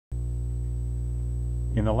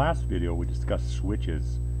In the last video, we discussed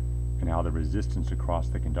switches and how the resistance across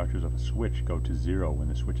the conductors of a switch go to zero when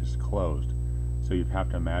the switch is closed. So you'd have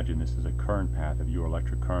to imagine this is a current path. If your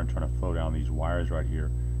electric current trying to flow down these wires right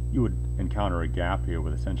here, you would encounter a gap here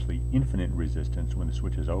with essentially infinite resistance when the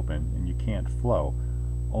switch is open, and you can't flow.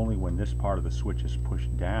 Only when this part of the switch is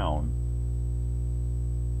pushed down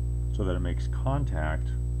so that it makes contact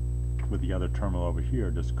with the other terminal over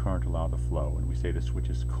here does current allow the flow, and we say the switch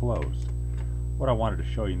is closed. What I wanted to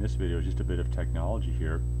show you in this video is just a bit of technology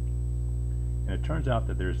here, and it turns out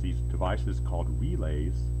that there's these devices called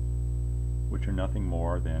relays, which are nothing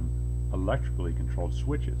more than electrically controlled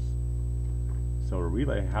switches. So a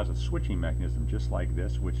relay has a switching mechanism just like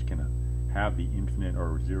this, which can have the infinite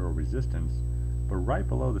or zero resistance, but right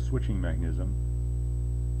below the switching mechanism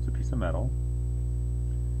is a piece of metal,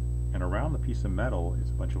 and around the piece of metal is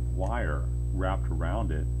a bunch of wire wrapped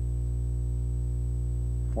around it,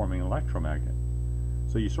 forming an electromagnet.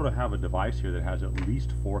 So you sort of have a device here that has at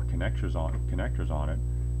least 4 connectors on it.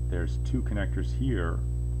 There's 2 connectors here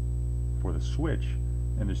for the switch,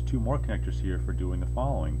 and there's 2 more connectors here for doing the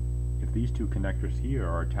following. If these 2 connectors here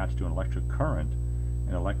are attached to an electric current,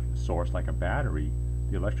 an electric source like a battery,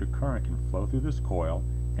 the electric current can flow through this coil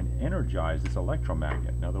and energize this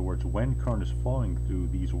electromagnet. In other words, when current is flowing through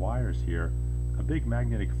these wires here, a big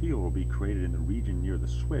magnetic field will be created in the region near the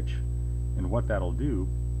switch, and what that'll do,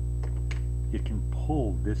 it can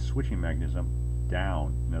pull this switching mechanism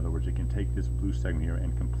down. In other words, it can take this blue segment here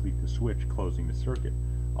and complete the switch, closing the circuit,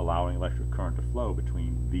 allowing electric current to flow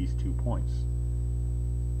between these 2 points.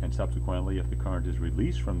 And subsequently, if the current is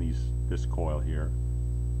released from this coil here,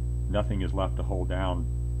 nothing is left to hold down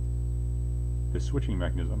this switching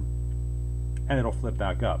mechanism, and it'll flip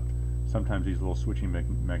back up. Sometimes these little switching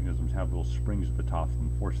mechanisms have little springs at the top,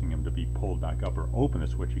 forcing them to be pulled back up or open the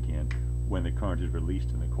switch again when the current is released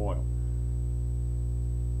in the coil.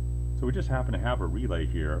 So we just happen to have a relay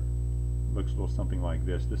here. It looks a little something like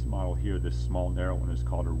this. This model here, this small narrow one, is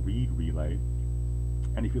called a reed relay.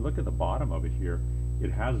 And if you look at the bottom of it here, it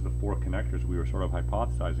has the 4 connectors we were sort of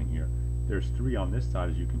hypothesizing here. There's 3 on this side,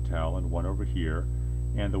 as you can tell, and 1 over here.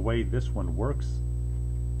 And the way this one works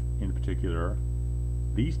in particular,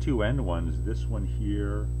 these 2 end ones, this one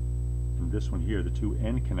here and this one here, the 2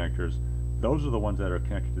 end connectors, those are the ones that are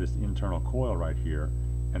connected to this internal coil right here,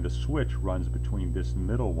 and the switch runs between this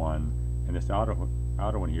middle one and this outer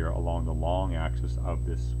one here along the long axis of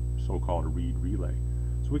this so-called reed relay.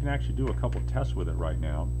 So we can actually do a couple tests with it right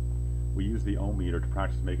now. We use the ohm meter to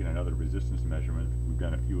practice making another resistance measurement. We've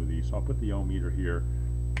done a few of these, so I'll put the ohm meter here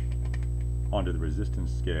onto the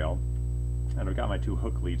resistance scale, and I've got my 2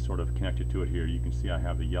 hook leads sort of connected to it here. You can see I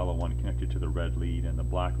have the yellow one connected to the red lead and the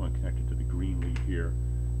black one connected to the green lead here,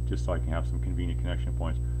 just so I can have some convenient connection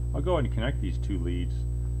points. I'll go ahead and connect these 2 leads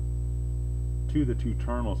to the 2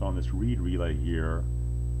 terminals on this reed relay here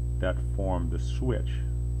that form the switch.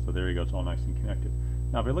 So there you go, it's all nice and connected.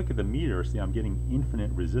 Now if I look at the meter, see I'm getting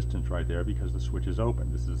infinite resistance right there because the switch is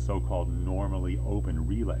open. This is a so-called normally open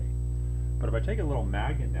relay. But if I take a little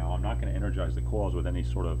magnet now, I'm not going to energize the coils with any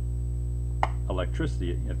sort of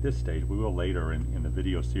electricity at this stage. We will later in the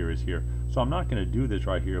video series here. So I'm not going to do this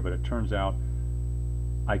right here, but it turns out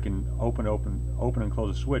I can open and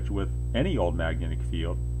close a switch with any old magnetic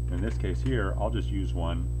field. In this case here, I'll just use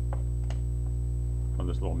one from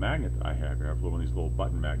this little magnet that I have here. I have one of these little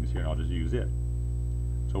button magnets here, and I'll just use it.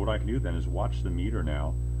 So what I can do then is watch the meter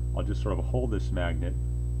now. I'll just sort of hold this magnet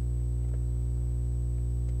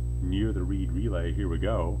near the reed relay. Here we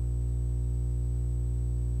go.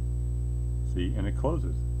 See, and it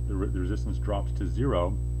closes. The resistance drops to 0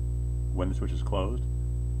 when the switch is closed.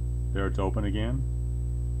 There it's open again.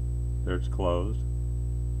 There it's closed.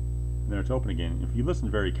 And there it's open again. If you listen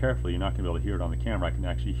very carefully, you're not going to be able to hear it on the camera. I can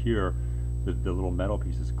actually hear the little metal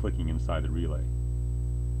pieces clicking inside the relay.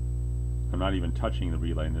 I'm not even touching the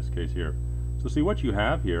relay in this case here. So see, what you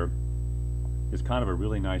have here is kind of a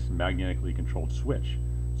really nice magnetically controlled switch.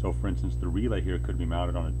 So for instance, the relay here could be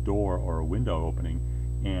mounted on a door or a window opening,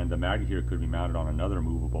 and the magnet here could be mounted on another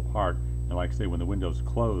movable part. And like I say, when the window's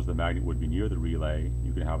closed, the magnet would be near the relay.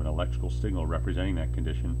 You could have an electrical signal representing that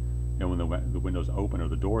condition. And when the window's open or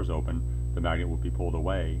the door's open, the magnet would be pulled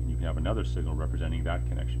away, and you can have another signal representing that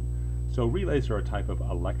connection. So relays are a type of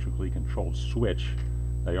electrically controlled switch.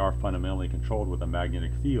 They are fundamentally controlled with a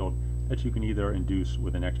magnetic field that you can either induce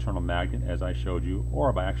with an external magnet, as I showed you,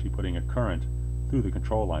 or by actually putting a current through the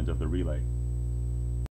control lines of the relay.